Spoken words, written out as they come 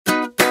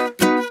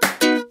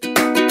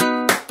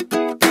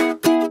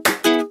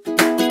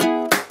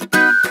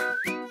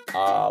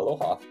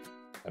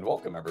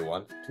welcome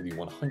everyone to the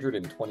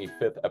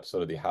 125th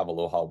episode of the Have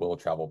Aloha Will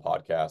Travel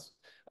podcast.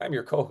 I'm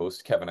your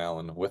co-host, Kevin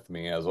Allen, with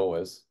me as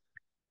always.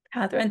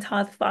 Catherine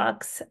Toth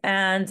Fox,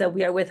 and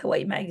we are with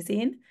HAWAIʻI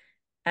Magazine.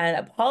 And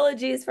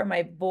apologies for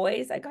my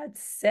voice. I got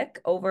sick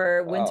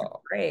over winter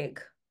Oh, break.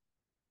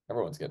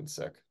 everyone's getting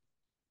sick.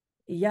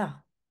 Yeah.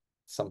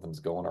 Something's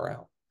going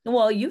around.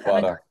 Well, you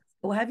But haven't.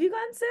 Well, have you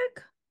gotten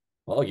sick?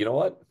 well, you know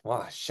what?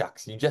 Ah,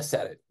 shucks, you just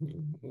said it.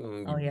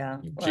 Oh, yeah.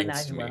 You Well, now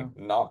jinxed you me. will.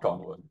 Knock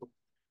on wood.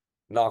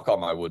 Knock on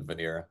my wood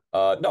veneer.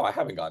 No, I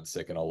haven't gotten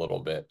sick in a little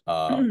bit.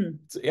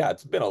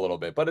 It's been a little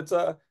bit, but it's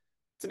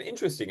an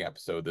interesting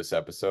episode, this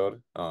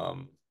episode.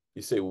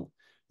 You say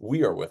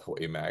we are with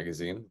HAWAIʻI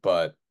Magazine,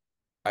 but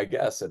I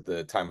guess at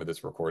the time of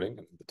this recording,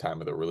 at the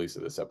time of the release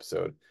of this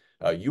episode,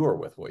 you are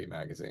with HAWAIʻI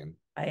Magazine,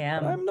 I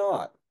and I'm am.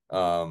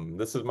 not.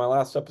 This is my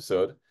last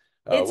episode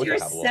It's with the your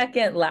Have Aloha.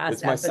 second last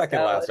It's my second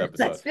last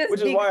episode. episode, Let's just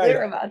which is be why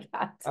clear about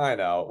that. I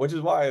know, which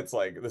is why it's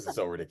like this is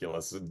so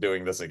ridiculous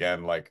doing this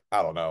again. Like,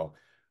 I don't know.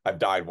 I've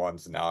died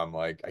once and now I'm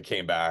like I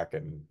came back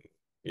and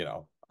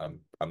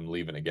I'm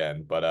leaving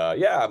again. But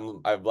yeah,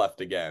 I've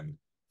left again.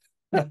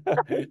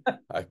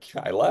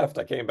 I left,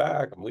 I came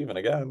back, I'm leaving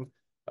again.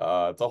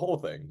 It's a whole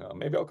thing.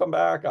 Maybe I'll come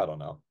back, I don't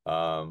know.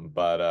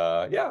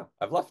 But yeah,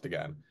 I've left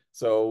again.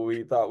 So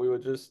we thought we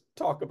would just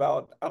talk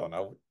about, I don't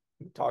know,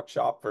 talk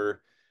shop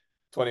for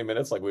 20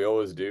 minutes like we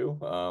always do.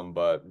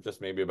 But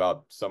just maybe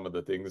about some of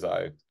the things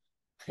I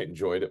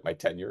enjoyed at my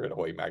tenure at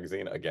HAWAIʻI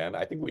Magazine. Again,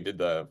 I think we did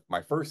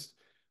my first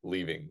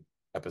leaving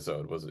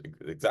episode was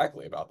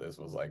exactly about this,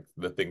 was like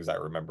the things I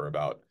remember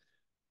about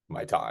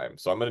my time.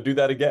 So I'm going to do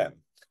that again.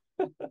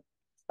 I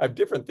have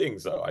different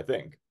things though, I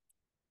think.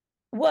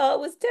 Well,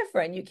 it was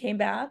different. You came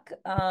back,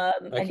 I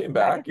and you came came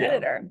back as back, yeah.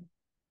 editor.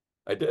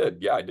 I did.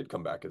 Yeah, I did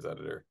come back as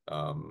editor.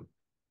 And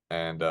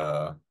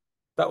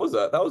that was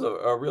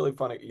a really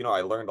funny,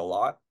 I learned a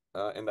lot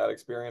in that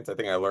experience. I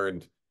think I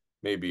learned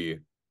maybe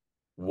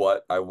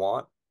what I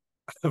want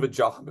out of a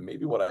job and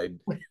maybe what I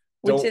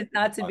Which don't is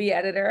not to want, be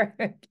editor.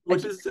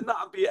 which is to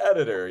not be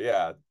editor.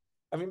 Yeah.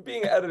 I mean,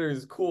 being editor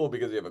is cool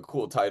because you have a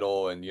cool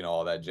title and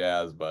all that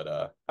jazz, but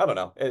I don't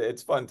know.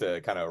 It's fun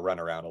to kind of run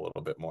around a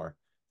little bit more.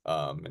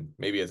 And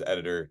maybe as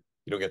editor,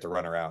 you don't get to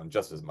run around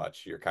just as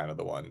much. You're kind of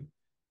the one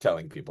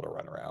telling people to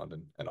run around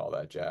and all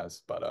that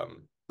jazz. But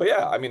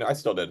yeah, I mean, I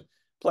still did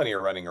plenty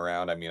of running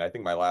around. I mean, I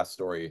think my last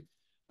story,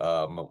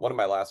 one of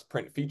my last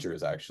print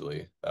features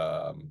actually,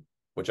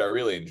 which I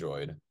really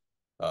enjoyed,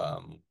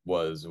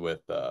 was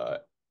with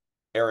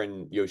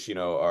Aaron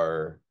Yoshino,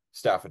 our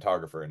staff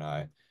photographer, and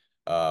I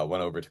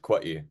went over to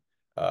Kauai.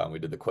 We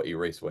did the Kauai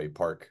Raceway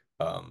Park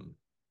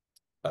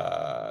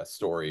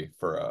story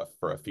for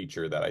a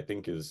feature that I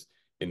think is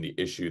in the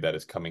issue that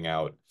is coming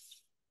out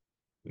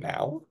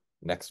now,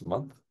 next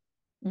month,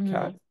 Mhm.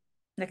 Cat.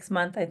 Next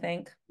month, I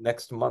think.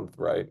 Next month,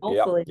 right? Yep,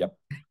 Hopefully. yep.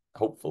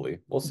 Hopefully.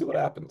 We'll see what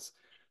happens.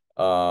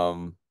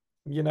 Um,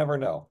 you never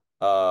know.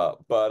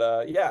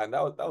 But yeah, and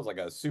that was like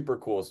a super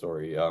cool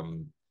story.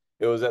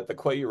 It was at the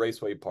Kauai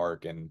Raceway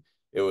Park, and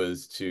it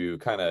was to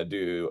kind of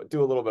do a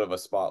little bit of a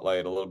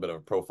spotlight, a little bit of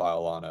a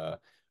profile on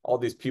all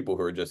these people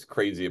who are just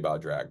crazy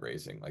about drag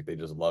racing. Like they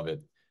just love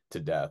it to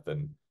death.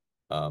 And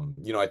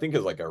I think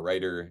as like a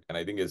writer, and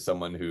I think as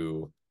someone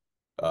who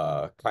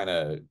kind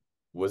of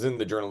was in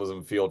the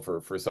journalism field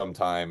for some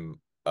time,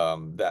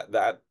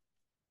 that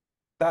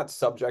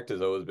subject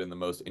has always been the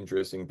most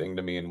interesting thing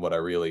to me, and what I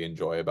really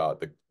enjoy about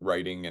the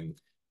writing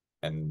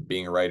and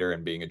being a writer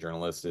and being a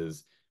journalist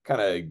is kind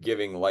of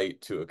giving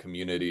light to a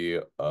community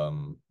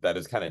that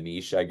is kind of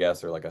niche, I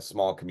guess, or like a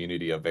small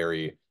community of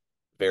very,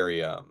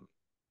 very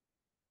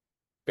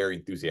very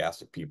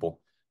enthusiastic people.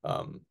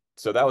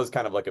 So that was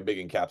kind of like a big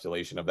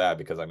encapsulation of that,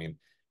 because I mean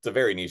it's a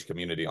very niche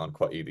community on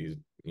Kauai. These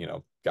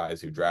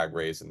guys who drag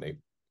race, and they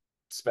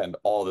spend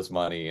all this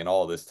money and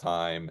all this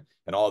time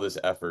and all this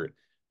effort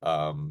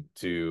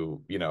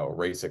to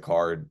race a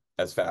car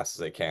as fast as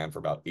they can for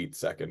about 8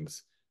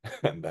 seconds,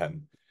 and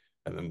then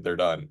they're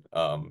done.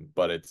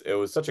 But it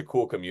was such a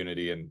cool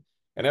community, and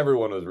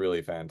everyone was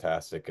really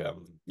fantastic.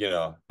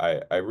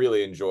 I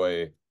really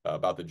enjoy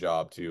about the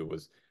job too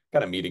was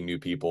kind of meeting new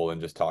people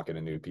and just talking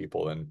to new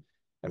people, and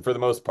for the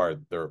most part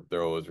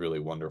they're always really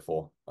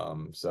wonderful.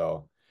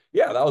 So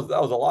yeah, that was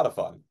a lot of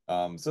fun.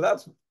 So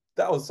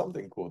that was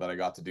something cool that I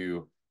got to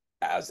do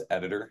as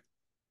editor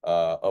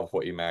of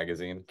HAWAIʻI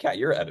Magazine. Kat,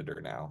 you're editor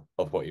now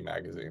of HAWAIʻI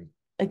Magazine,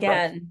 correct?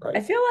 Again, I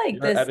Right? feel like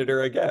You're this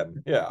editor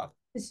again. Yeah,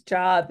 this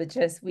job, it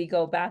just we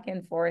go back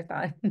and forth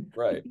on.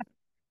 right.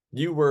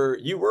 You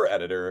were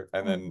editor,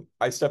 and then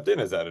I stepped in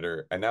as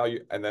editor, and now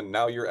you're I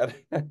now you're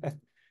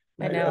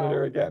editor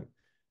know. again.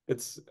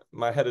 It's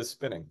my head is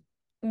spinning.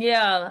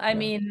 Yeah, I Yeah.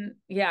 mean,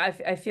 yeah,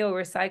 I feel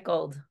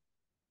recycled.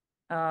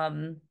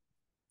 Um,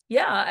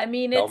 yeah, I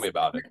mean, Tell me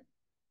about it.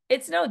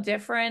 it's no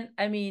different.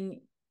 I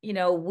mean,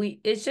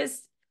 it's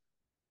just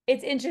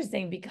it's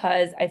interesting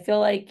because I feel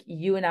like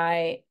you and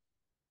I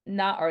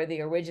not are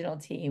the original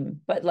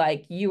team, but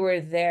like you were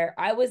there.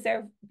 I was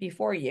there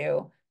before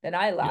you, then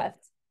I Yep.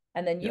 left.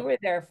 And then you Yep. were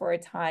there for a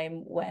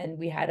time when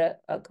we had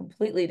a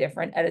completely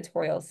different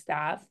editorial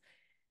staff.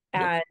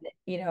 Yep.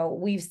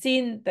 And, we've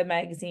seen the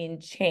magazine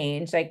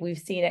change. Like we've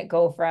seen it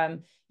go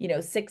from,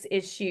 6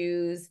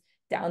 issues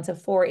down to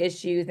 4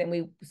 issues, and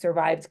we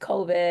survived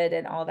COVID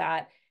and all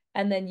that.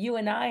 And then you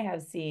and I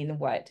have seen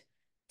what?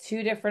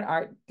 Two different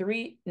art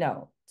directors,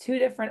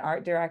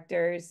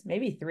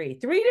 maybe three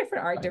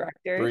different art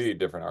directors, Three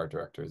different art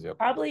directors. Yep.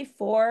 probably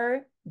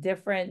 4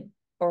 different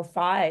or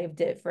 5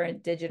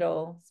 different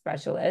digital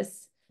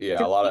specialists, Yeah, a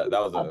three lot of that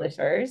different was a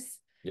publishers.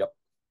 yep,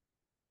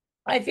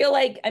 I feel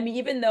like, I mean,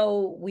 even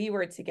though we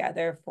were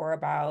together for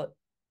about,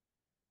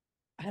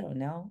 I don't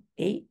know,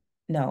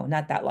 no,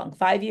 not that long,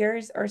 5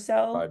 years or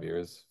so, 5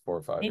 years, 4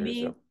 or 5 years. Yep.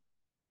 maybe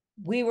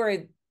we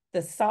were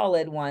the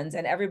solid ones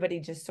and everybody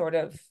just sort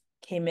of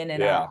came in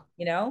and out, Yeah,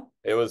 you know?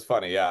 it was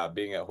funny. Yeah,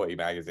 being at HAWAIʻI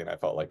Magazine, I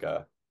felt like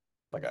a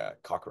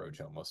cockroach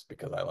almost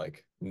because I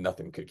like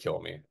nothing could kill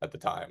me at the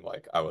time.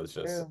 Like I was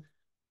just True.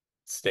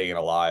 staying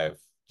alive,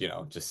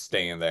 just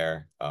staying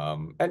there.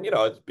 And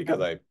it's because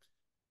Yeah. I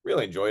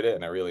really enjoyed it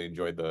and I really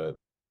enjoyed the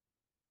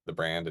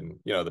brand and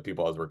the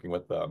people I was working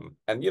with.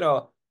 And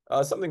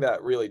something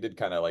that really did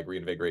kind of like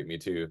reinvigorate me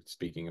too,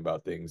 speaking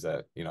about things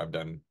that I've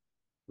done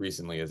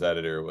recently as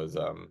editor was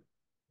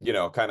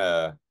kind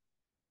of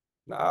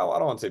no, I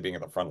don't want to say being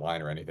at the front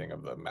line or anything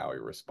of the Maui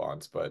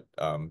response, but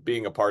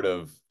being a part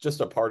of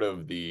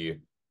the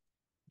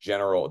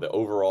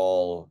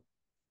overall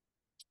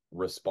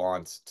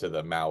response to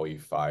the Maui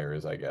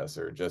fires, I guess,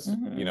 or just,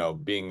 Hmm.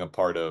 being a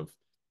part of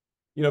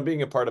an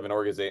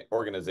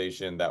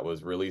organization that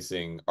was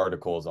releasing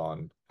articles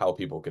on how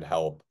people could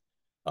help,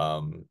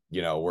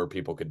 where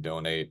people could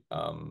donate,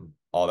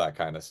 all that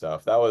kind of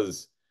stuff. That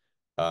was,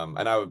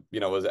 and I,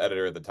 was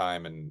editor at the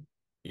time, and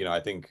I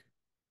think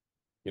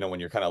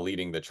when you're kind of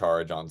leading the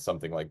charge on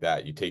something like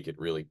that, you take it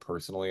really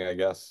personally, I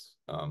guess.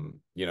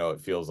 It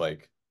feels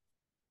like,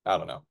 I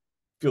don't know,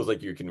 feels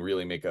like you can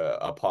really make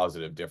a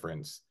positive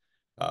difference,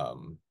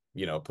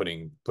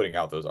 putting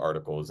out those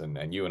articles.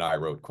 And you and I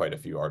wrote quite a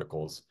few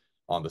articles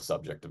on the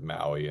subject of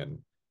Maui and,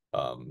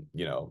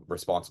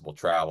 responsible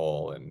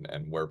travel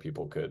and where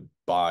people could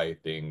buy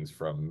things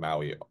from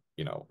Maui,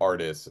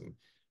 artists and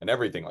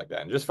everything like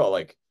that. And just felt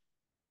like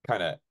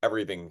kind of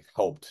everything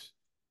helped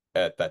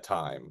at that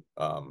time.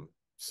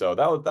 So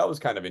that was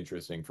kind of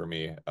interesting for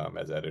me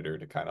as editor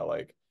to kind of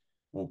like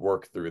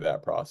work through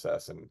that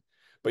process.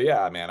 But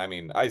yeah, man, I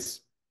mean, I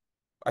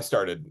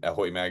started at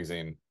HAWAIʻI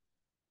Magazine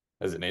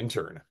as an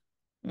intern,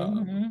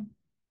 um, Hmm.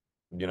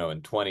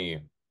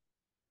 in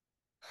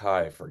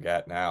I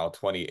forget now,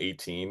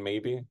 2018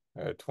 maybe,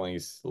 20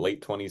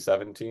 late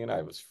 2017.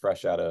 I was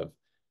fresh out of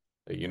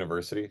the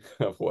University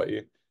of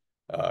Hawaii.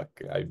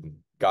 I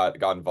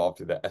got involved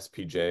through the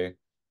SPJ,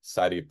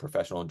 Society of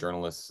Professional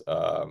Journalists,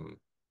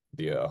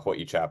 the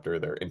Hawaii chapter,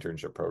 their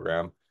internship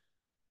program.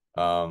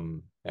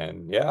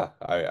 And yeah,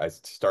 I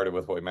started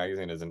with Hawaii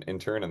Magazine as an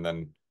intern and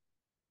then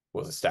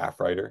was a staff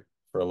writer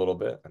for a little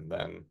bit and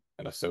then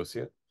an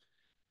associate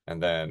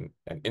and then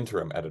an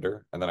interim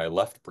editor. And then I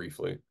left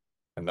briefly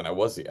and then I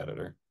was the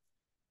editor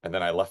and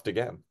then I left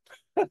again.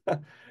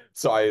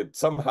 So I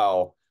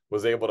somehow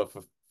was able to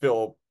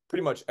fulfill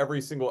pretty much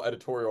every single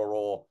editorial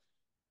role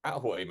at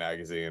Hawaii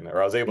Magazine,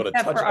 or I was able to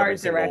Except touch for every art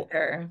single,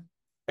 director.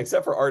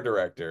 except for art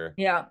director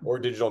Yeah. or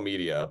digital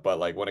media. But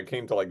like when it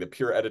came to like the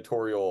pure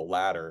editorial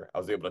ladder, I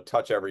was able to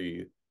touch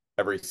every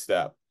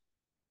step,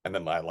 and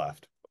then I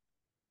left.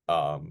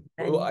 And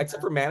Well,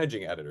 except for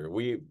managing editor.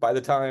 By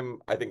the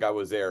time I think I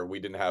was there, we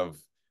didn't have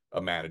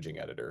a managing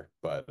editor,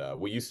 but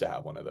we used to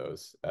have one of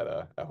those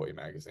at Hawaii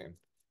Magazine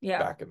yeah.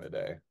 back in the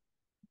day,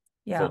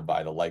 Yeah. filled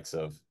by the likes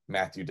of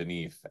Matthew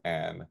Deneath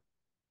and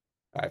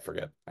I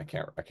forget. I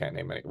can't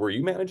name any. Were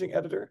you managing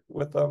editor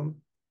with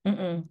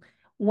Mm-mm.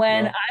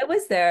 When no? I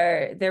was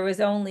there, there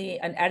was only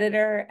an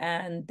editor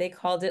and they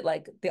called it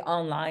like the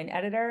online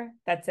editor.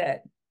 That's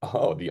it.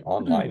 Oh, the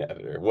online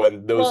editor.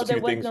 When those Well, there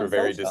two was things no were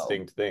very social.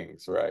 distinct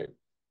things, right?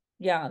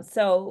 Yeah.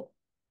 So,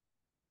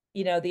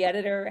 the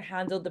editor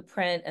handled the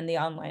print and the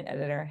online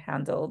editor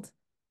handled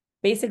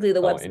basically the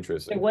Oh, website. There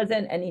interesting.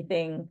 wasn't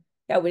anything,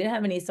 yeah, we didn't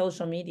have any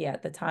social media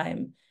at the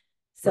time.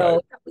 So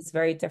Right. it was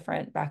very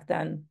different back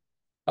then.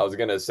 I was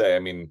gonna say, I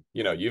mean,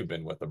 you've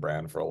been with the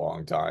brand for a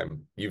long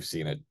time. You've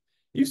seen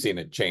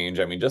it change.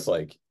 I mean, just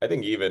like I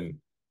think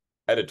even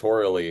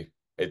editorially,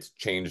 it's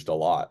changed a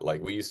lot.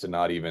 Like we used to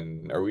not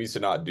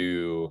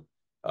do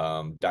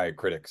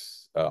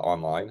diacritics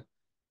online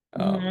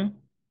Hmm.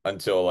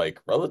 until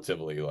like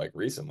relatively like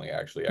recently,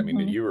 actually. I mean,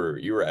 Hmm. you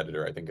were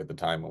editor, I think, at the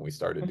time when we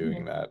started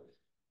doing Hmm. that.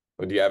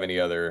 But do you have any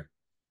other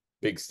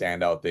big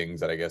standout things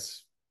that I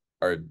guess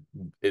are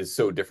is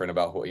so different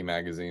about Hawaii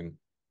Magazine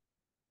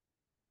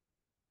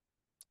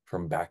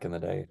from back in the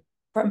day?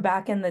 From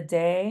back in the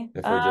day.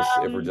 If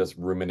we're just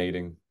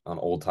ruminating on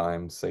old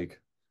times' sake.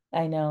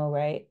 I know,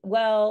 right?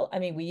 Well, I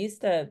mean, we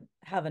used to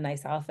have a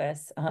nice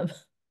office. And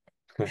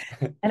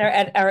our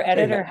Hey,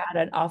 editor had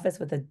an office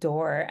with a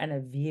door and a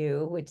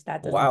view, which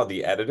that doesn't. wow,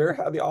 the editor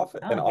had an Oh,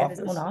 he had his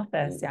own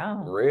office? office.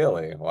 Yeah.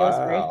 Really? It was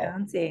very Wow.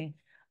 fancy.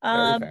 Very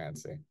Um,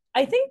 fancy.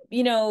 I think,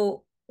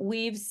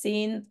 we've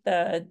seen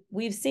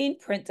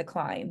print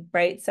decline,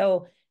 right?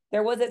 So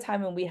there was a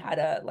time when we had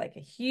a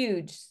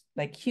huge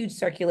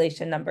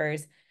circulation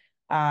numbers.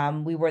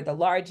 We were the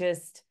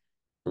largest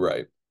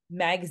Right.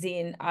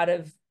 magazine out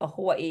of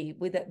Hawaii.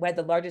 We had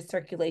the largest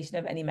circulation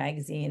of any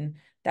magazine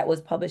that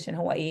was published in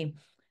Hawaii.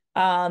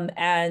 And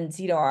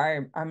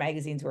our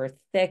magazines were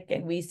thick,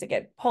 and we used to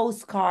get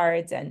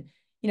postcards, and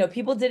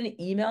people didn't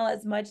email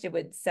as much. They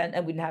would send,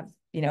 and we didn't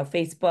have,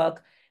 Facebook.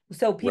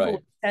 So people Right.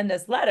 would send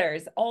us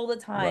letters all the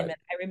time. Right. And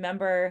I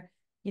remember,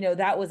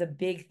 that was a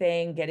big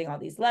thing, getting all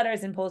these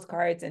letters and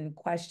postcards and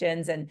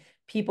questions, and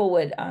people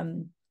would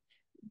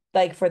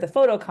like for the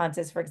photo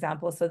contest, for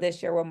example. So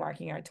this year we're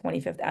marking our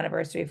 25th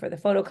anniversary for the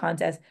photo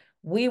contest.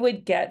 We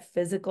would get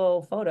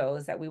physical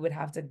photos that we would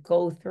have to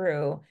go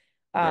through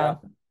um, Yeah.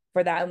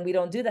 for that. And we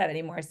don't do that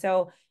anymore.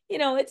 So,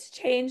 it's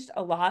changed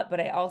a lot, but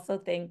I also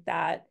think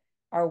that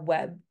our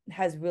web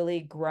has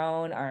really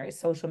grown, our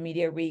social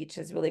media reach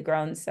has really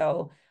grown.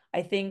 So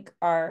I think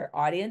our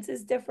audience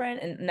is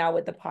different. And now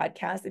with the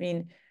podcast, I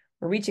mean,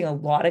 we're reaching a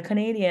lot of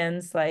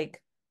Canadians.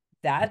 Like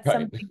that's Right.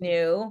 something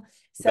new.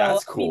 So,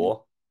 That's I mean,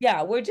 cool.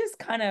 yeah, we're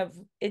just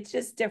it's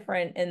just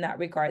different in that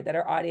regard, that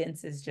our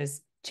audience is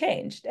just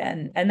changed,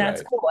 and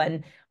that's Right. cool.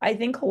 And I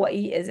think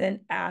Hawaii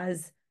isn't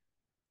as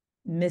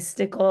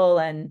mystical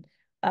and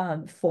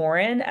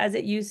foreign as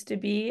it used to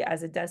be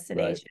as a Right.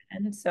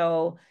 destination.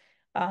 So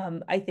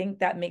I think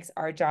that makes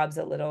our jobs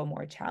a little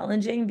more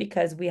challenging,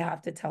 because we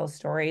have to tell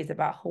stories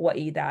about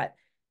Hawaii that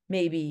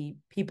maybe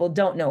people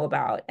don't know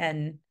about.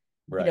 And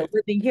Right.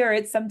 living here,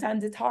 it's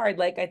hard.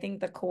 Like I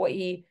think the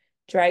Kauai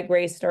drag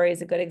race story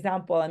is a good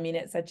example. I mean,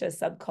 it's such a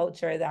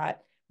subculture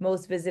that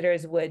most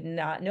visitors would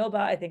not know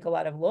about. I think a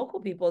lot of local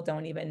people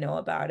don't even know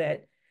about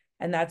it.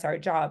 And that's our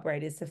job,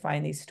 right? Is to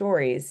find these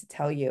stories to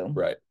tell you.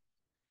 Right.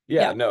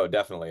 Yeah, Yeah. no,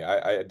 definitely.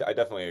 I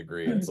definitely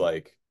agree. It's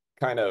like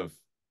kind of,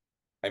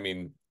 I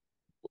mean,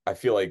 I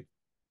feel like,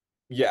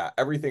 yeah,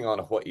 everything on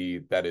Hawaii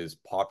that is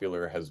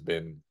popular has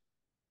been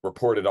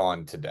reported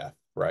on to death,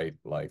 right?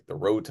 Like the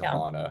road to Yeah.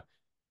 Hana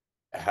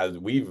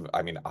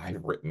I mean,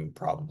 I've written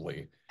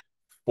probably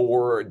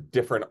four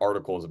different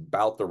articles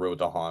about the road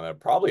to Hana,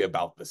 probably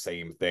about the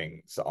same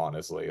things,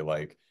 honestly.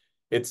 Like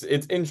it's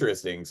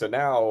interesting. So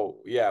now,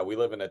 yeah, we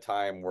live in a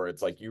time where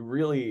it's like you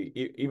really,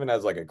 even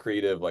as like a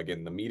creative, like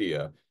in the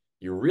media,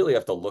 you really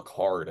have to look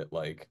hard at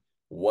like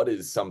what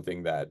is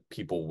something that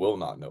people will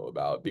not know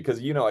about. Because,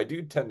 I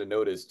do tend to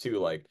notice too,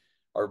 like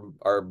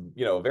are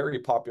very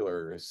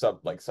popular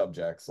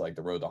subjects like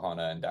the road to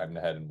Hana and Diamond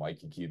Head and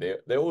Waikiki.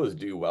 They always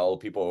do well.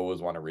 People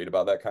always want to read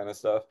about that kind of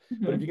stuff.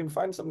 But if you Mhm. can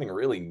find something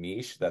really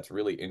niche that's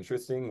really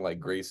interesting, like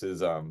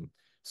Grace's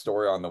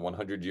story on the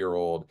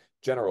 100-year-old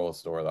general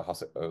store, the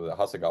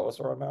Hasegawa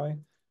store on Maui.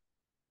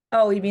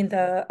 Oh, you mean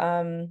the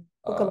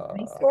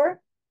Hokalani Uh,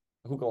 store?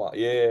 Hukalan.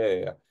 Yeah, yeah, yeah,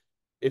 yeah.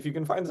 If you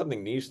can find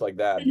something niche like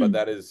that, but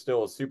that is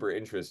still super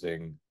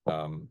interesting,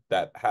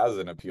 that has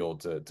an appeal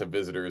to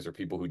visitors or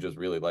people who just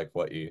really like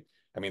what you.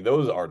 I mean,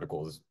 those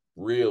articles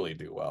really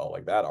do well.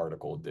 Like that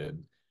article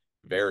did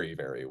very,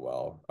 very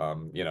well.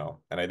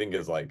 And I think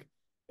is like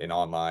an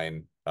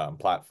online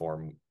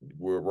platform.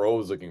 We're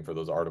always looking for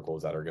those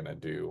articles that are gonna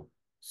do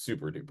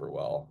super duper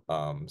well.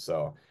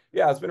 So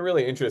yeah, it's been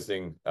really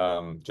interesting.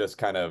 Just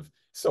kind of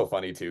so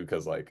funny too,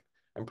 because like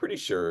I'm pretty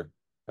sure.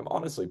 I'm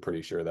honestly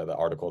pretty sure that the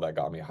article that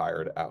got me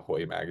hired at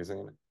HAWAIʻI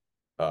Magazine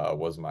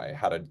was my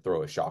How to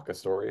Throw a Shaka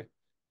story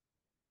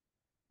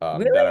that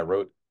Really? I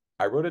wrote.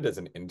 I wrote it as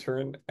an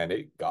intern and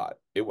it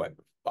went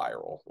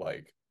viral.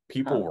 Like Huh.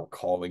 people were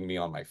calling me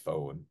on my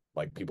phone,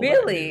 like people that I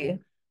knew. Really?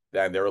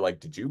 And they were like,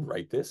 "Did you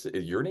write this?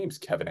 Your name's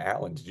Kevin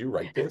Allen. Did you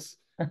write this?"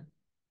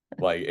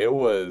 Like it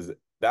was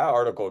that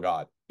article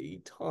got a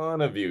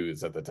ton of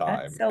views at the That's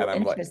time. so And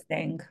I'm like,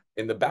 interesting.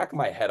 in the back of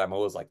my head, I'm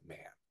always like, man,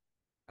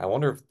 I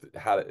wonder if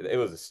how it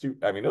was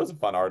I mean, it was a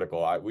fun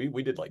article.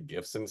 We did like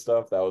gifts and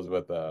stuff. That was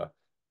with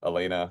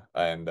Elena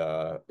and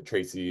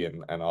Tracy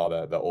and all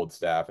the old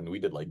staff, and we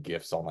did like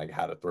gifts on like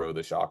how to throw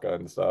the shaka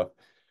and stuff.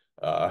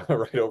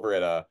 Right over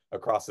at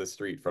across the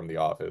street from the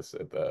office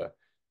at the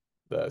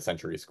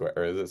Century Square.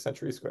 Or is it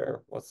Century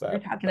Square? What's You're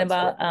that talking that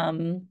about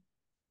square?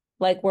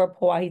 like where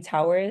Pauahi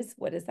Tower is.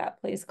 What is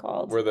that place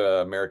called? Where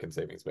the American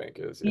Savings Bank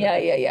is. Yeah. Yeah,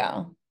 yeah,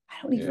 yeah.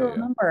 I don't even Yeah, yeah.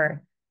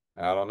 remember.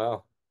 I don't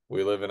know.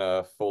 We live in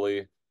a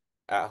fully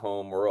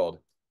at-home world.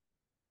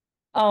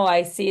 Oh,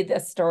 I see the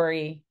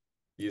story.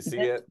 You see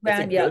This it? It's a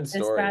ran, yep, good this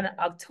story. ran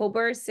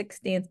October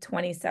 16th,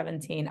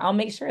 2017. I'll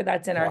make sure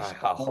that's in our show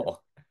notes. Wow.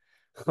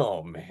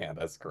 Oh man,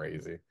 that's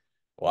crazy.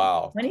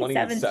 Wow.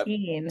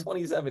 2017.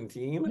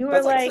 2017? You were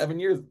That's like like, 7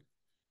 years.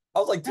 I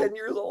was like 10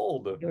 years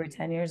old. you were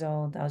 10 years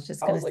old. I was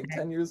just I gonna was like say,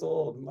 10 years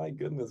old. My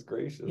goodness you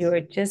gracious.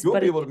 were just You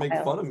won't but be a able to make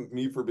fun child. of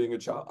me for being a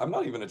child. I'm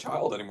not even a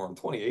child anymore. I'm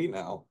 28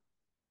 now.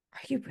 Are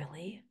you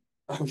really?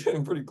 I'm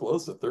getting pretty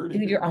close to 30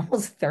 Dude, you're here.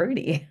 almost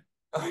 30.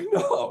 I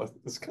know.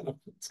 It's kind of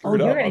Oh,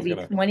 screwed you're up. I gonna was be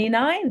gonna,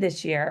 29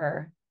 this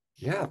year.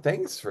 yeah,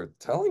 thanks for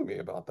telling me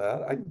about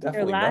that. I Your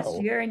definitely last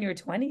know. year in your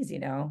 20s.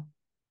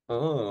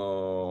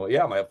 Oh,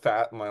 yeah, my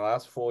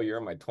last full year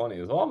in my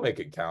 20s. Well, I'll make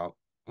it count.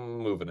 I'm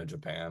moving to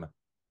Japan.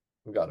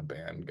 We got a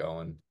band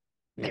going,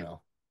 you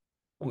know.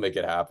 We'll make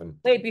it happen.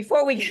 Wait,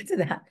 before we get to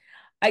that,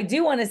 I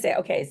do want to say,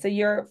 okay, so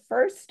your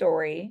first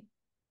story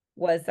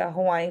was the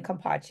Hawaiian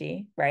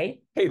Kampachi,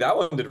 right? Hey, that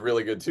one did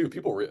really good too.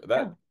 People re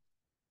Yeah.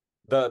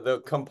 that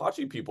the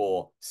Kampachi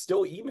people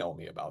still email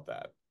me about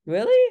that.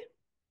 Really?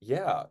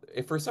 Yeah,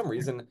 if for some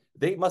reason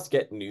they must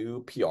get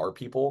new PR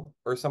people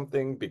or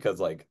something because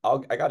like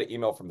I got an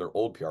email from their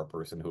old PR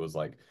person who was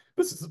like,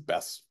 "This is the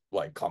best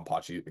like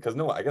Kampachi," because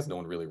I guess no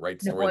one really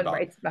writes No stories one about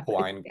writes about it.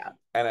 Hawaiian. Yeah.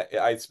 And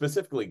I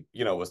specifically,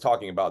 was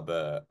talking about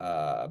the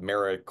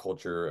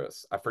mariculture.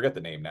 I forget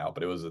the name now,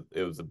 but it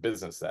was a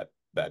business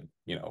that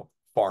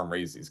farm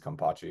raised these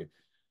Kampachi.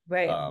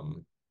 Right.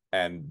 Um,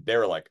 and they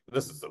were like,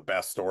 "This is the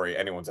best story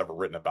anyone's ever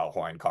written about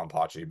Hawaiian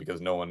Kampachi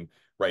because no one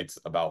writes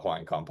about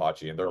Hawaiian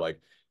Kampachi." And they're like,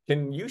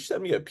 "Can you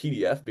send me a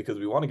PDF because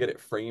we want to get it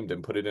framed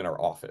and put it in our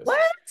office?" What?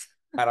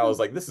 And I was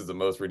like, "This is the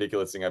most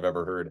ridiculous thing I've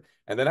ever heard."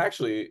 And then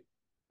actually,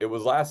 it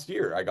was last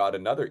year I got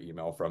another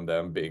email from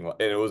them and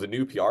it was a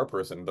new PR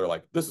person. They're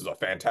like, "This is a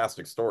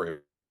fantastic story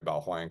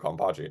about Hawaiian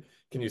Kampachi.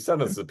 Can you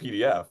send us a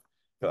PDF?"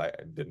 Because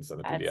I didn't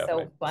send a That's PDF and I so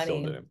still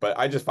funny. didn't. But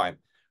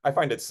I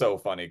find it so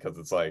funny because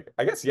it's like,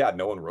 I guess, yeah,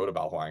 no one wrote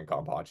about Hawaiian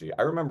Kampachi.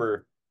 I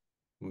remember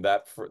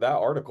that for that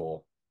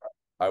article,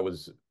 I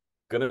was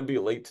gonna be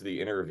late to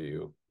the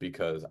interview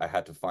because I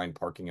had to find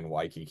parking in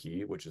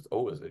Waikiki, which is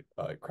always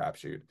a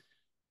crapshoot.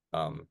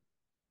 Um,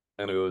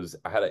 and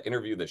I had to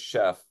interview the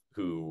chef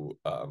who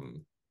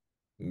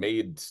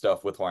made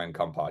stuff with Hawaiian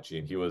Kampachi,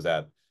 and he was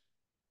at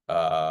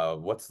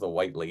what's the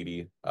White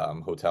Lady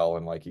hotel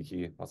in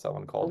Waikiki? What's that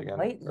one The called again?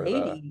 White Or the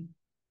Lady.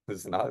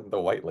 It's not the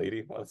White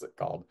Lady. What is it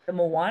called? The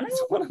Moana?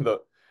 It's one of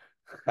the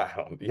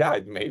yeah,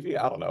 maybe,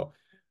 I don't know.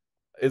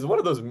 It's one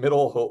of those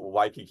middle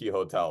Waikiki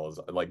hotels,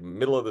 like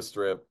middle of the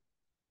strip.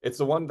 It's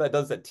the one that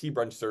does that tea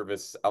brunch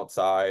service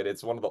outside.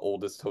 It's one of the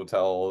oldest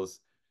hotels.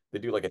 They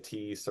do like a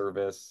tea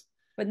service.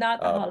 But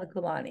not the Uh,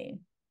 Halekulani.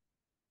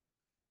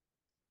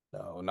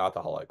 no, not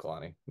the Hawaiʻi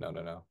Kalani. No,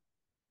 no, no.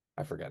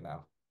 I forget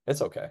now.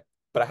 It's okay.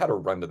 But I had to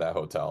run to that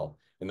hotel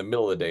in the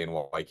middle of the day in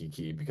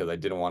Waikiki because I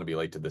didn't want to be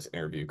late to this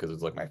interview because it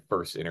was like my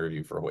first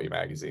interview for HAWAIʻI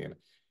Magazine.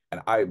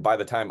 And by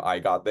the time I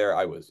got there,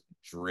 I was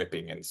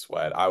dripping in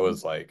sweat. I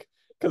was like,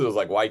 because it was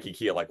like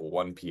Waikiki at like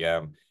 1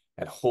 p.m.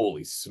 And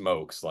holy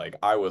smokes, like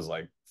I was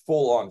like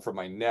full on from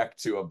my neck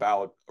to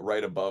about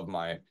right above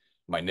my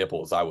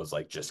nipples. I was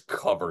like just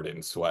covered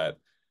in sweat.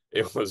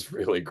 It was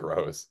really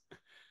gross.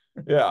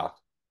 Yeah,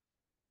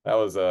 that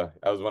was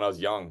when I was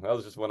young. That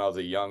was just when I was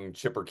a young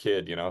chipper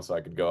kid, so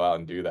I could go out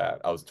and do that.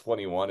 I was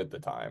 21 at the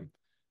time.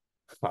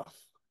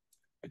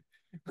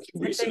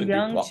 We Such a shouldn't do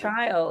young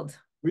child.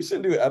 we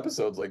shouldn't do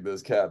episodes like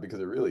this, Cat, because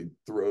it really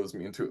throws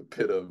me into a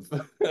pit of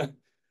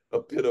a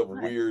pit of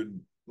What? weird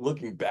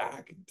looking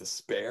back,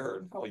 despair,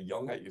 and how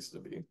young I used to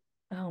be.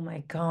 Oh my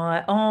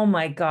God. Oh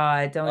my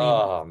God. Don't even.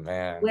 Oh Wait,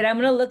 man. I'm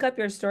gonna look up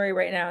your story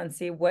right now and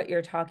see what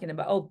you're talking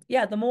about. Oh,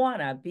 yeah, the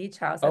Moana Beach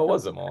House Oh, at it the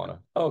was it Moana?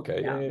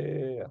 Okay, yeah, yeah, yeah,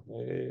 yeah,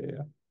 yeah, yeah,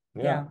 yeah.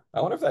 Yeah. yeah.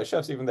 I wonder if that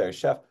chef's even there.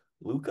 Chef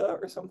Luca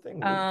or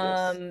something?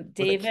 Lucas with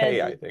a K,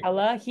 David I think.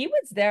 Lucella, he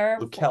was there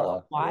for a Lucella.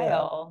 Yeah.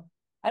 while.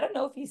 I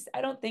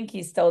don't think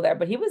he's still there,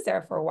 but he was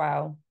there for a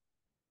while.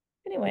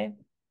 Anyway,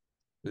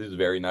 This is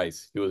very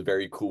nice. He was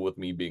very cool with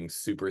me being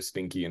super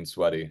stinky and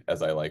sweaty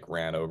as I like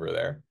ran over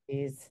there.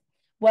 geez.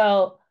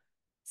 Well,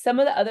 some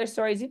of the other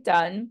stories you've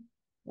done,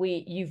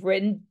 you've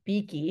written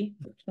Beaky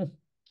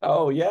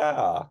Oh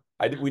yeah.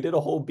 We did a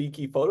whole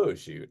beaky photo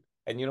shoot.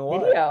 And you know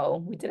what?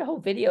 video. We did a whole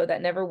video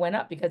that never went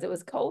up because it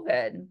was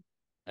COVID.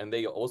 And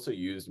they also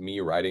used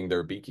me riding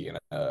their beaky in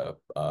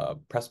a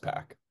press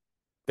pack.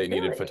 They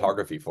needed Really?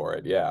 photography for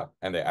it, yeah.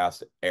 And they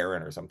asked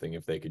Aaron or something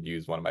if they could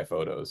use one of my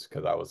photos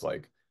because I was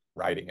like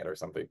riding it or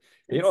something.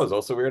 And it It's was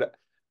also weird?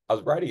 I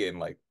was riding it in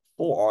like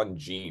full on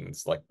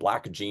jeans, like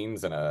black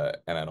jeans and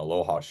an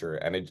Aloha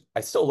shirt. And I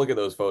still look at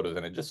those photos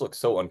and it just looks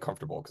so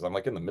uncomfortable because I'm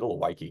like in the middle of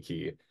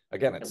Waikiki.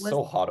 Again, it it's was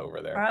so hot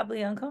over there.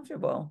 probably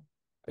uncomfortable.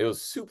 It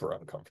was super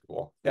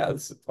uncomfortable. Yeah,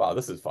 this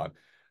is fun.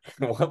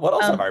 What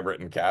else have I Um,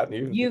 written, Kat?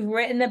 you've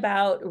written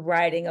about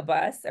riding a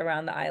bus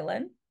around the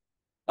island.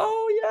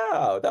 Oh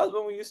yeah, that was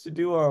when we used to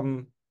do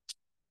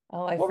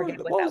Oh, I forget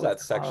what what that was was that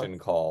called. section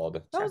called?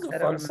 That was Shucks, a I don't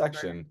fun remember.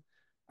 section.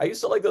 I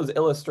used to like those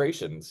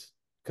illustrations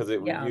because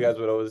Yeah. you guys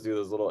would always do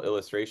those little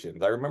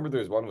illustrations. I remember there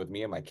was one with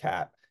me and my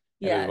cat,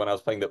 and it was Yeah. when I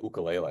was playing the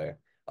ukulele.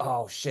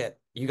 Oh shit,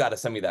 you got to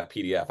send me that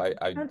PDF.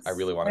 Don't I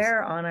really want to.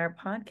 swear on our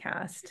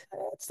podcast.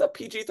 It's the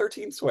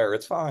PG-13 swear.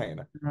 It's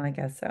fine. Well, I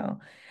guess so.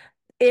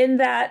 In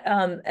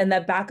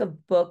that back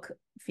of book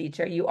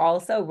feature, you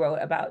also wrote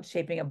about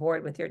shaping a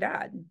board with your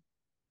dad.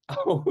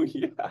 Oh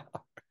yeah,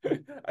 I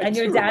And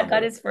your do dad remember got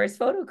that. his first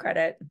photo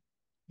credit.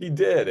 He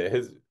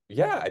did.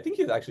 Yeah, I think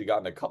he's actually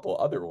gotten a couple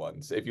other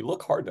ones. If you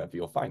look hard enough,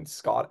 you'll find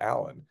Scott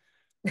Allen.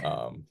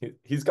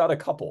 He's got a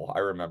couple. I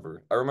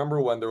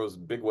remember when there was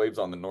big waves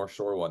on the North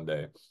Shore one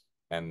day,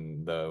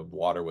 and the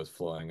water was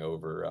flowing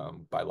over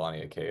by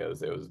Laniakea's.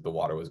 The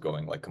water was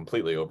going like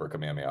completely over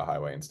Kamehameha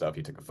Highway and stuff.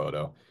 He took a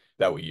photo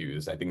that we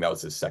used. I think that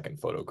was his second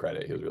photo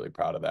credit. He was really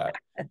proud of that.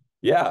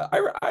 Yeah,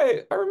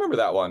 I remember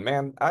that one,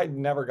 man. I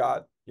never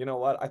got, you know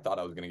what? I thought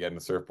I was gonna get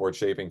into surfboard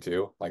shaping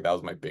too. Like that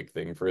was my big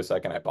thing for a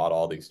second. I bought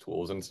all these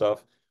tools and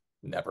stuff.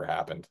 Never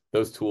happened.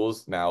 Those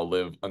tools now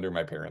live under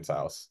my parents'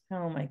 house.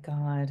 Oh my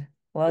God.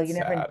 Well, It's you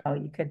never sad. know.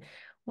 You could.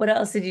 What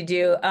else did you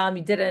do?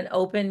 You did an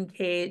open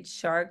cage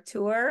shark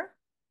tour.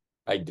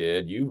 I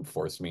did. You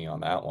forced me on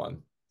that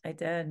one. I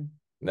did.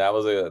 That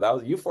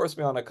was you forced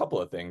me on a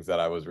couple of things that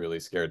I was really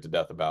scared to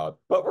death about,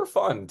 but were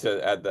fun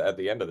to at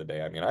the end of the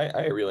day. I mean,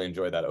 I really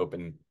enjoyed that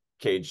open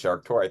cage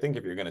shark tour. I think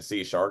if you're going to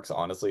see sharks,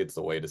 honestly, it's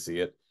the way to see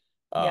it.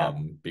 Yeah.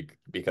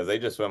 Because they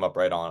just swim up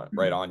right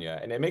on you,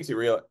 and it makes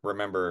you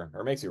remember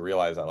or makes you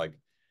realize that like,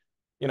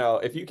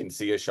 if you can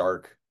see a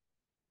shark,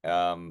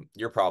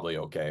 you're probably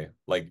okay.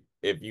 Like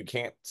if you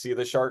can't see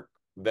the shark,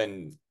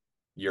 then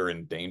you're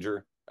in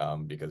danger,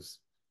 because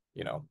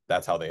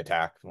that's how they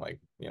attack. Like,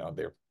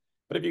 they're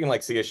but if you can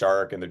like see a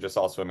shark and they're just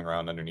all swimming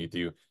around underneath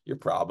you, you're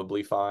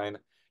probably fine.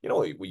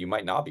 What you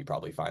might not be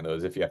probably fine though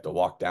is if you have to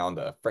walk down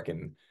the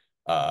frickin'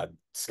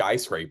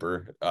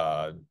 skyscraper,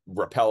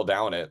 rappel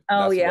down it.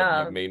 Oh That's what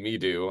yeah. made me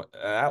do.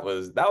 And that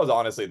was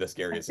honestly the I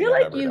scariest thing feel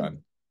I've like ever you done.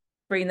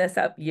 bring this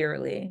up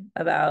yearly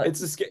about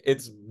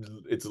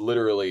It's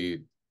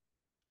literally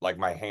like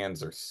my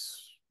hands are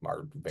just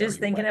very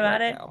thinking wet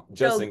about right it. now.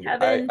 Just So thinking, I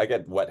Kevin,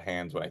 get wet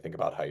hands when I think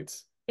about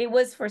heights. it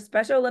was for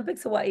Special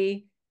Olympics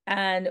Hawaii,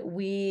 and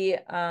you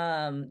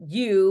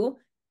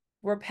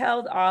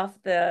rappelled off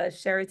the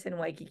Sheraton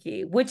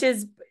Waikiki, which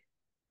is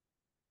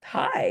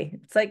high.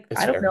 It's like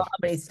It's I don't know very how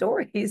many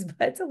stories,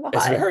 but it's a it's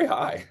lot. very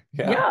high.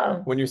 Yeah. Yeah.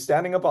 When you're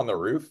standing up on the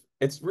roof,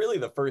 it's really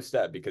the first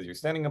step because you're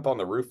standing up on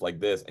the roof like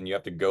this and you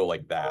have to go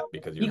like that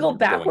because You you're go going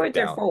backwards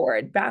or down.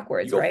 forward? You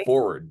Backwards, go right?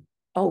 forward.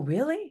 Oh,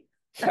 really?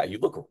 Yeah, you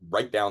look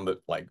right down the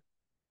like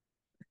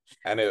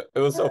and it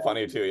was so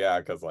funny too, yeah,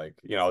 because like,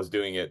 I was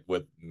doing it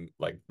with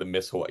like the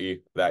Miss Hawaii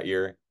that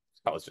year.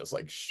 I was just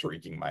like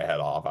shrieking my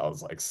head off. I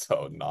was like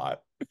so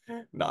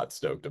not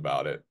stoked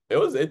about it.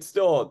 It's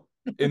still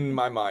in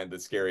my mind the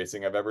scariest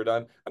thing I've ever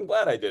done. I'm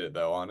glad I did it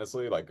though,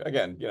 honestly. Like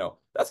again,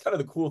 that's kind of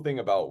the cool thing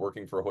about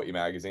working for HAWAIʻI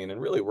Magazine and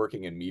really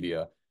working in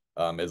media,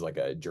 as like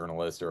a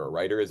journalist or a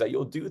writer is that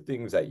you'll do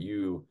things that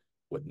you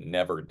would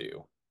never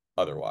do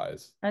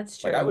otherwise.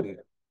 That's Like true.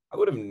 I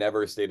would have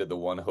never stayed at the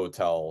one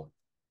hotel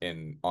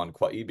in on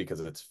Kauai because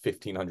it's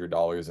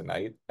 $1,500 a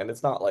night, and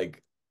it's not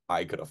like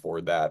I could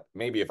afford that.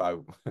 Maybe if I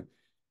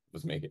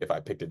if I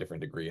picked a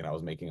different degree and I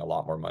was making a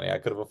lot more money, I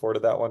could have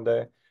afforded that one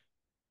day.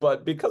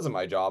 But because of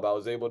my job, I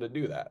was able to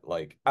do that.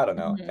 Like, I don't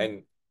know. Mhm.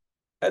 And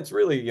that's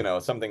really,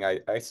 something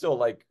I still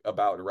like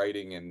about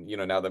writing. And,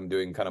 now that I'm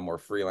doing kind of more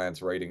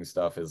freelance writing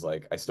stuff is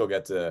like, I still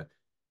get to,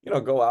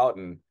 go out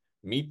and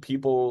meet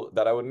people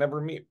that I would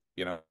never meet.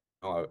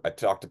 I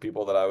talk to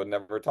people that I would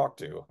never talk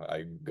to.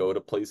 I go to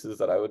places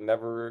that I would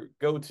never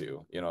go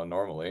to,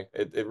 normally.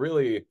 It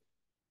really,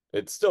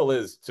 it still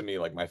is to me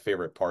like my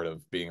favorite part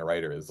of being a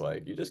writer is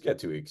like you just get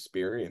to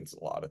experience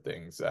a lot of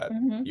things that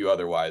Mhm. you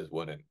otherwise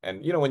wouldn't.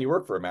 And when you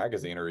work for a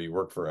magazine or you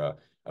work for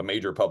a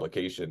major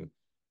publication,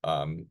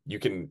 you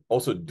can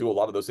also do a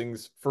lot of those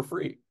things for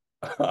free,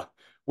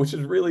 which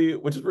is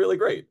really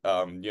great.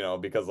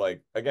 Because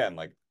like again,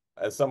 like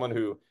as someone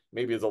who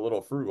maybe is a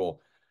little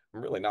frugal,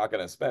 I'm really not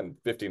going to spend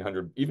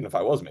 1,500, even if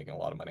I was making a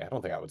lot of money. I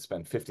don't think I would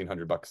spend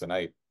 1,500 bucks a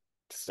night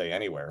to stay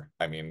anywhere.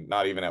 I mean,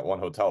 not even at one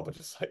hotel, but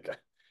just like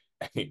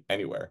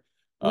anywhere.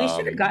 We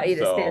should have got you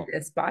to stay at So, the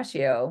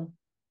Espacio.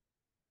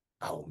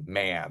 oh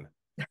man,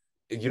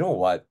 you know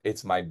what?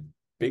 It's my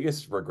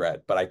biggest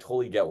regret, but I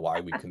totally get why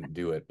we couldn't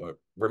do it. But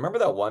remember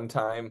that one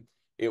time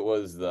it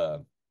was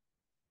the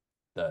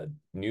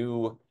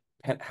new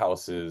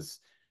penthouses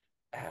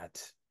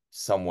at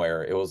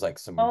somewhere. It was like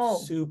some Oh,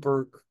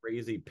 super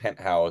crazy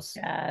penthouse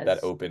that yes.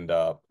 opened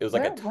up. It was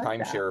like a Where was that?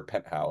 timeshare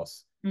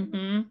penthouse.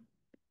 Mm-hmm.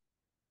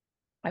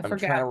 I I'm trying to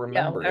forgot. Yeah,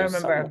 remember. I It was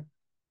some remember.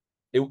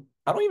 it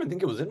I don't even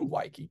think it was in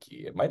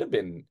Waikiki. It might have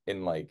been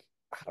in like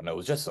I don't know, it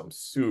was just some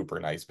super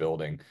nice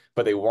building,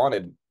 but they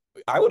wanted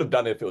I would have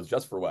done it if it was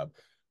just for web,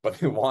 but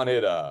they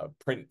wanted a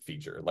print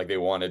feature. Like they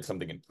wanted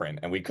something in print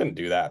and we couldn't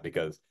do that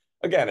because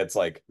again, it's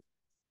like,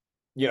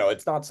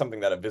 it's not something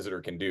that a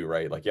visitor can do,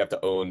 right? Like you have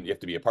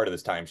to be a part of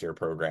this timeshare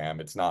program.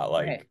 It's not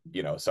Right.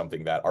 like,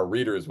 something that our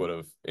readers would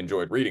have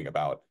enjoyed reading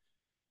about.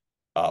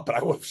 But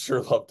I would have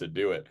sure loved to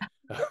do it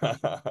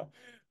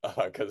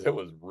because it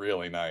was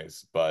really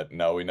nice. But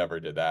no, we never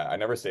did that. I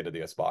never stayed at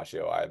the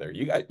Espacio either.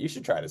 You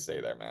should try to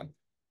stay there, man.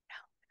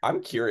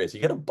 I'm curious.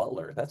 You get a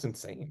butler. That's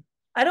insane.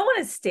 I don't want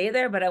to stay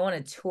there, but I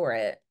want to tour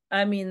it.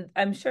 I mean,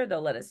 I'm sure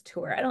they'll let us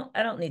tour. I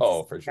don't need to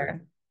Oh, stay for sure.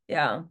 there.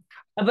 Yeah.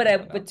 But I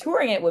don't know. but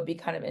touring it would be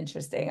kind of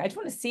interesting. I just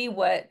want to see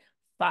what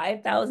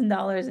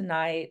 $5,000 a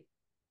night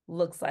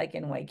looks like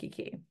in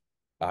Waikiki.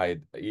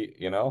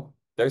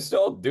 They're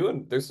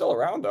still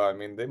around though. I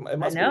mean, it I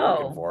must be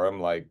working know. for them.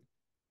 Like,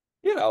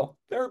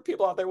 there are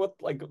people out there with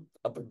like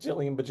a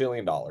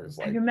bajillion dollars.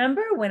 I Like,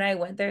 remember when I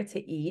went there to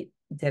eat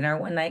dinner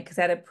one night because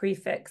I had a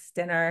prefix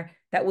dinner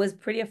that was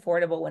pretty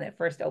affordable when it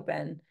first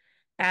opened.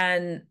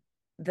 And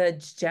the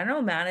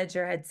general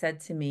manager had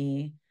said to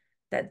me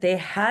that they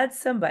had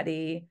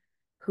somebody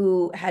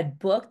who had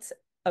booked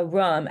a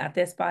room at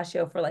the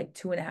Espacio for like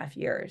 2.5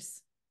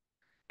 years.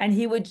 And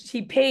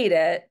he paid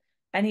it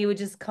and he would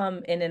just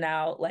come in and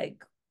out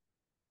like,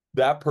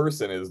 That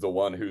person is the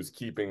one who's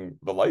keeping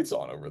the lights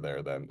on over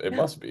there, then. It yeah,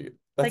 must be.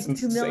 That's like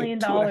 $2 insane. million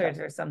Two and a half.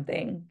 or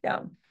something.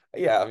 Yeah.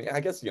 Yeah, I mean, I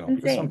guess, for some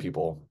Insane.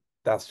 people,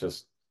 that's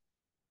just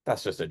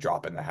a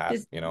drop in the hat,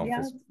 Just, yeah,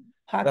 because that's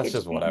pocket just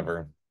change.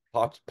 whatever.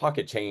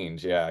 Pocket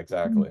change. Yeah, Mhm.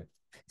 exactly.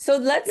 So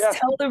let's Yeah.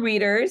 tell the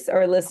readers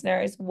or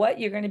listeners what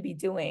you're going to be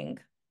doing.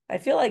 I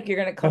feel like you're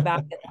going to come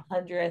back in the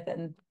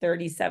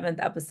 137th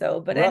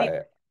episode. But anyway,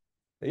 Right.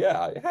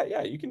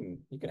 Yeah, you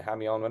can have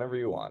me on whenever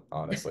you want,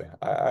 honestly.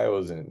 I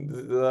was in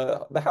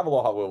the Have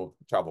Aloha Will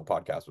Travel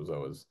podcast was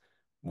always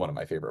one of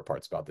my favorite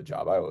parts about the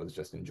job. I always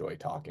just enjoy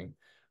talking.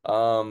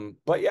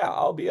 But yeah,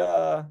 I'll be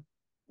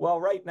well,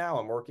 right now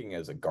I'm working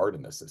as a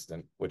garden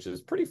assistant, which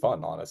is pretty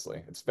fun,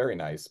 honestly. It's very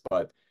nice,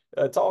 but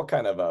it's all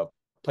kind of a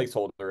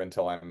placeholder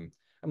until I'm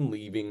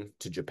leaving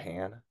to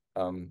Japan.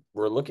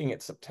 We're looking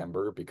at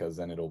September because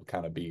then it'll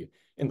kind of be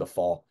in the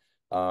fall.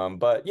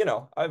 But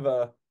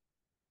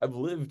I've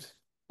lived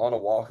on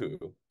Oahu.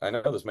 I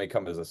know this may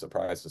come as a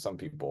surprise to some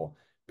people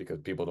because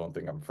people don't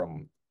think I'm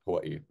from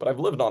Hawaii, but I've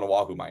lived on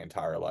Oahu my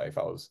entire life.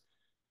 I was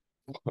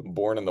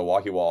born in the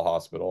Wahiawa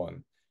Hospital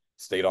and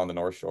stayed on the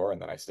North Shore,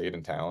 and then I stayed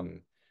in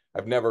town.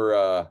 I've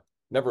never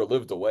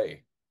lived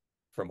away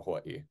from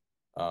Hawaii.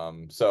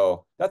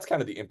 So that's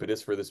kind of the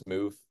impetus for this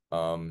move.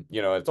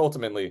 It's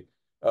ultimately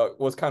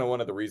was kind of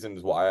one of the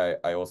reasons why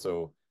I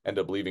also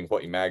ended up leaving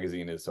HAWAIʻI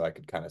Magazine is so I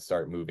could kind of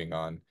start moving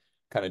on,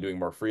 kind of doing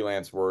more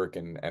freelance work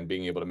and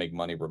being able to make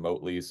money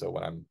remotely. So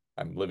when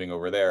I'm living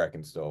over there, I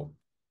can still,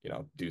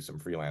 do some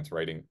freelance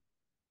writing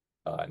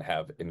and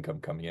have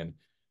income coming in.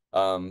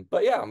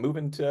 But yeah, I'm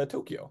moving to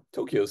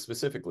Tokyo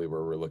specifically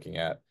where we're looking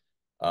at,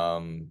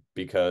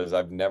 because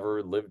I've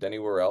never lived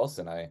anywhere else,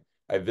 and I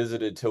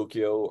visited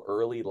Tokyo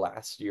early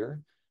last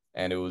year,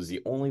 and it was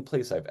the only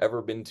place I've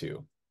ever been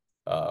to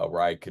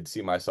where I could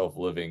see myself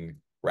living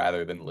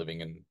rather than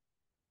living in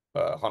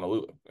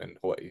Honolulu in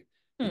Hawaii,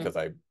 hmm. because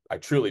I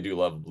truly do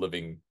love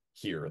living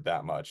here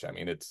that much. I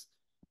mean,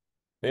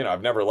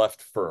 I've never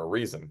left for a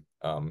reason.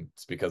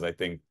 It's because I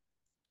think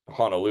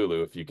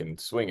Honolulu, if you can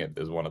swing it,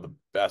 is one of the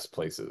best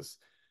places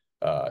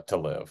to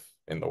live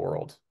in the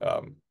world,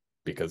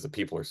 because the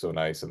people are so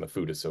nice and the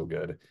food is so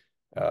good.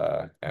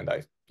 And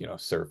I,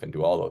 surf and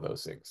do all of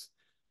those things.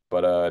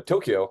 But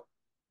Tokyo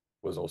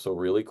was also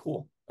really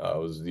cool. It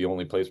was the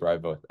only place where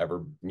I've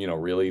ever,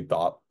 really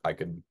thought I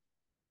could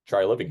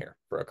try living here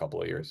for a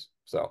couple of years.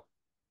 So,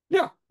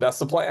 yeah, that's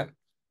the plan.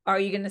 Are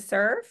you going to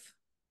surf?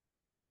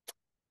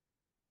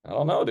 I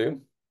don't know,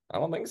 dude. I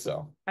don't think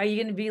so. Are you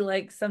going to be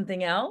like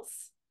something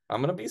else? I'm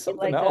gonna be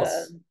something Like a,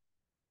 else.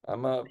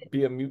 I'm gonna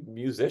be a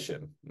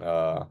musician.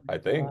 I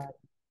think. God,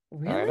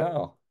 I really?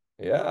 know.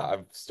 Yeah,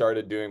 I've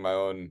started doing my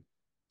own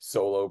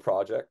solo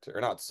project, or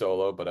not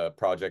solo, but a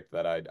project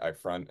that I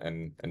front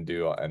and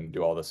do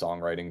all the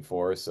songwriting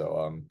for.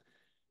 So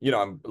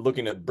I'm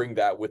looking to bring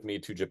that with me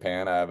to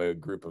Japan. I have a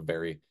group of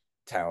very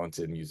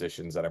talented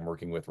musicians that I'm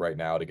working with right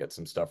now to get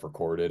some stuff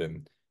recorded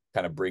and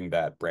kind of bring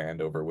that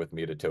brand over with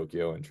me to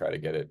Tokyo and try to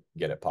get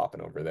it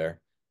popping over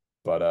there.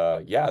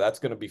 But yeah, that's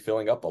going to be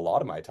filling up a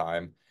lot of my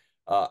time.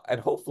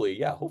 And hopefully,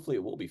 yeah, hopefully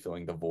it will be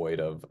filling the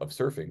void of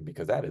surfing,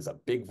 because that is a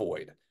big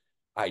void.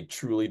 I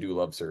truly do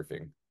love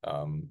surfing.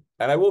 And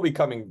I will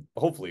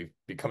hopefully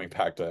be coming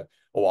back to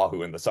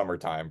Oahu in the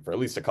summertime for at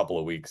least a couple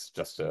of weeks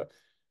just to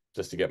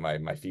get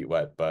my feet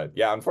wet. But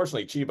yeah,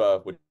 unfortunately,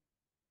 Chiba, which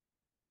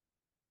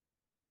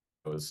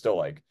was still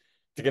like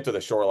to get to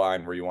the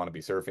shoreline where you want to be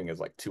surfing, is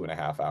like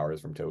 2.5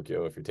 hours from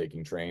Tokyo if you're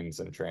taking trains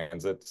and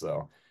transit.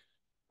 So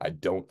I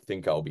don't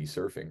think I'll be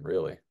surfing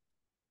really.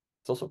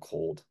 It's also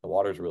cold. The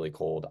water's really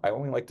cold. I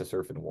only like to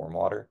surf in warm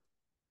water.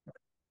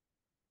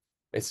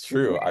 It's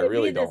true. I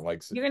really don't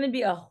like, You're going to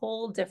be a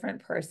whole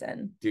different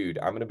person. dude,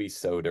 I'm gonna be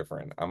so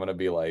different. I'm gonna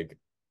be like,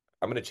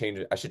 I'm gonna change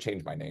it. I should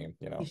change my name,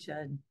 You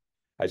should.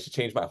 I should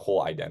change my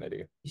whole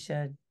identity. You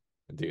should.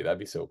 Dude, that'd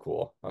be so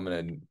cool. I'm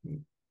gonna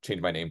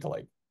change my name to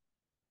like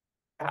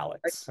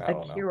Alex. I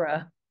don't know.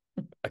 Akira.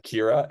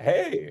 Akira.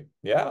 Hey,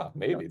 yeah,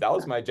 maybe. That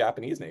was my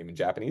Japanese name in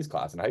Japanese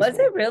class in high Was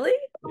it school. really?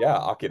 Yeah,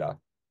 Akira.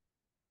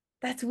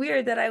 That's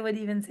weird that I would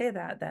even say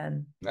that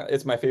then.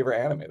 It's my favorite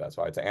anime. That's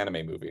why it's an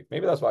anime movie.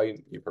 Maybe that's why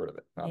you've heard of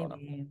it. I don't know.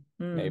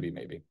 Maybe. Hmm.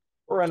 Maybe.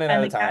 We're running out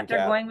And of the time, cats are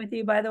Cat. going with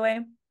you, by the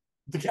way.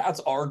 The cats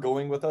are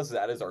going with us.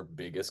 That is our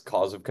biggest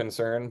cause of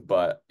concern.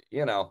 But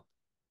they'll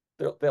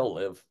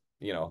live.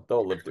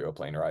 They'll live through a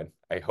plane ride.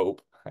 I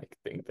hope. I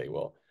think they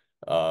will.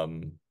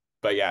 Um,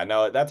 but yeah,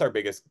 no, that's our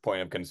biggest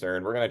point of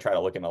concern. We're gonna try to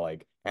look into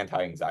like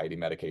anti-anxiety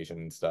medication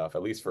and stuff,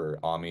 at least for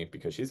Ami,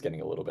 because she's getting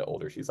a little bit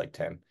older. She's like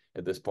 10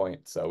 at this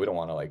point, so we don't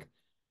want to like.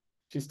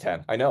 She's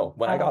 10. I know.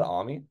 When I got Oh,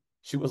 Ami,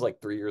 she was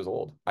like 3 years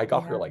old. I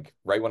got her yeah. like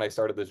right when I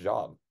started this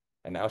job,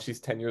 and now she's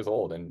 10 years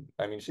old, and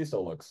I mean, she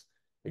still looks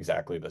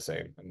exactly the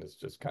same, and it's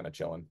just kind of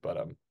chilling. But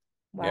yeah.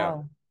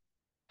 Wow.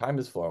 Time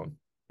has flown.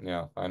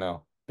 Yeah, I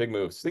know. Big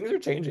moves. Things are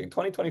changing.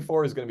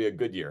 2024 is going to be a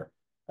good year.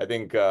 I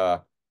think I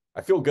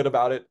feel good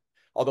about it.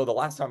 Although the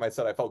last time I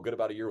said I felt good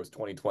about a year was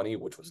 2020,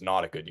 which was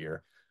not a good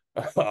year.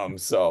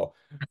 So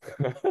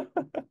You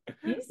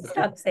need to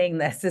stop saying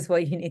this is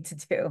what you need to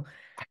do.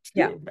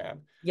 Yeah. dude,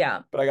 man.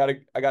 Yeah. But I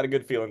got a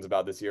good feelings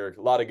about this year.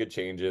 A lot of good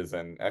changes,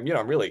 and I'm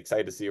really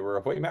excited to see where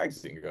Hawaii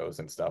Magazine goes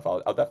and stuff.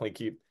 I'll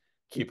definitely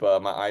keep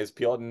my eyes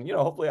peeled, and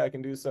hopefully I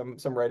can do some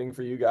writing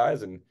for you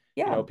guys, and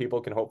Yeah.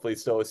 people can hopefully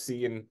still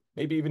see and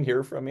maybe even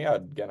hear from me.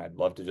 I'd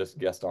love to just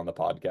guest on the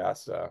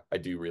podcast. I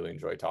do really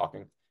enjoy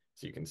talking,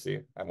 so you can see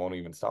I won't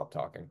even stop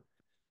talking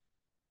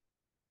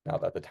now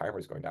that the timer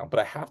is going down. But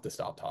I have to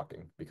stop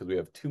talking because we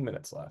have 2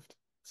 minutes left.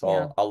 So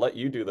Yeah. I'll let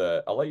you do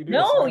the No,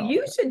 sign off.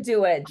 you should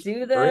do it.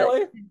 Do the,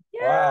 Really? Wow.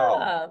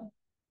 yeah.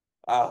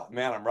 Oh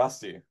man, I'm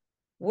rusty.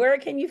 Where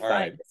can you All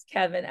find right. this,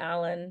 Kevin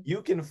Allen?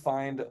 You can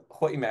find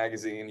Hawaii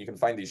Magazine. You can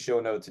find these show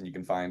notes, and you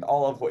can find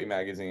all of Hawaii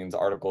Magazine's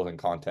articles and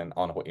content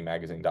on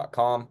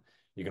hawaiimagazine.com.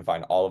 You can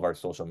find all of our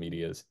social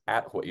medias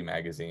at Hawaii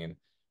Magazine.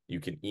 You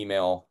can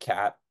email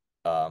Kat,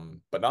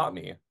 but not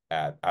me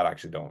I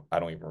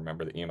don't even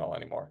remember the email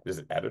anymore. Is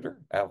it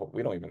editor?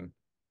 We don't even,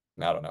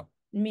 I don't know.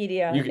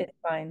 Media You can is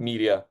fine.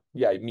 media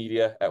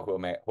at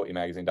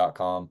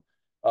hawaiimagazine.com.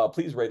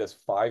 Please rate us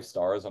 5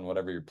 stars on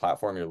whatever your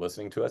platform you're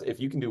listening to us.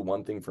 If you can do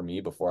one thing for me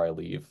before I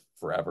leave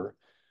forever,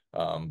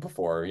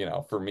 before,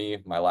 for me,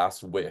 my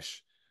last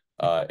wish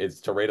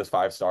is to rate us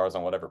 5 stars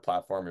on whatever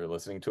platform you're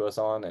listening to us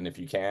on. And if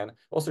you can,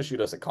 also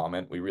shoot us a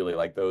comment. We really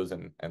like those,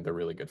 and they're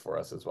really good for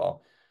us as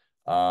well.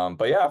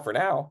 But yeah, for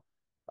now,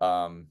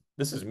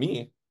 this is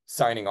me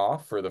signing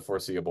off for the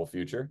foreseeable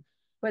future.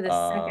 For the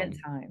second Um,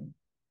 time.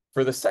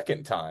 for the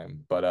second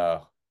time.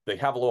 But the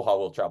Have Aloha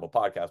Will Travel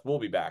podcast will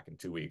be back in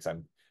 2 weeks.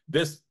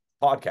 This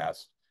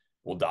podcast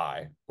will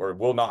die or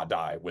will not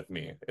die with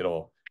me. It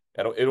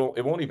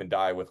won't even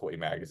die with Hawaii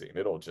Magazine.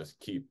 It'll just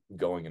keep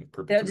going in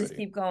They'll just perpetuity.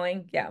 keep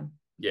going. Yeah.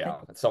 Yeah,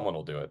 someone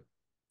will do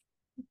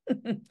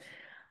it.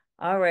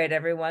 All right,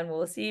 everyone.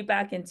 We'll see you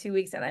back in 2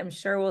 weeks, and I'm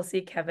sure we'll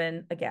see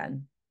Kevin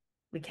again.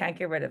 We can't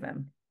get rid of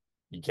him.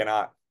 You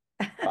cannot.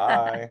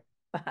 Bye.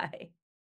 Bye.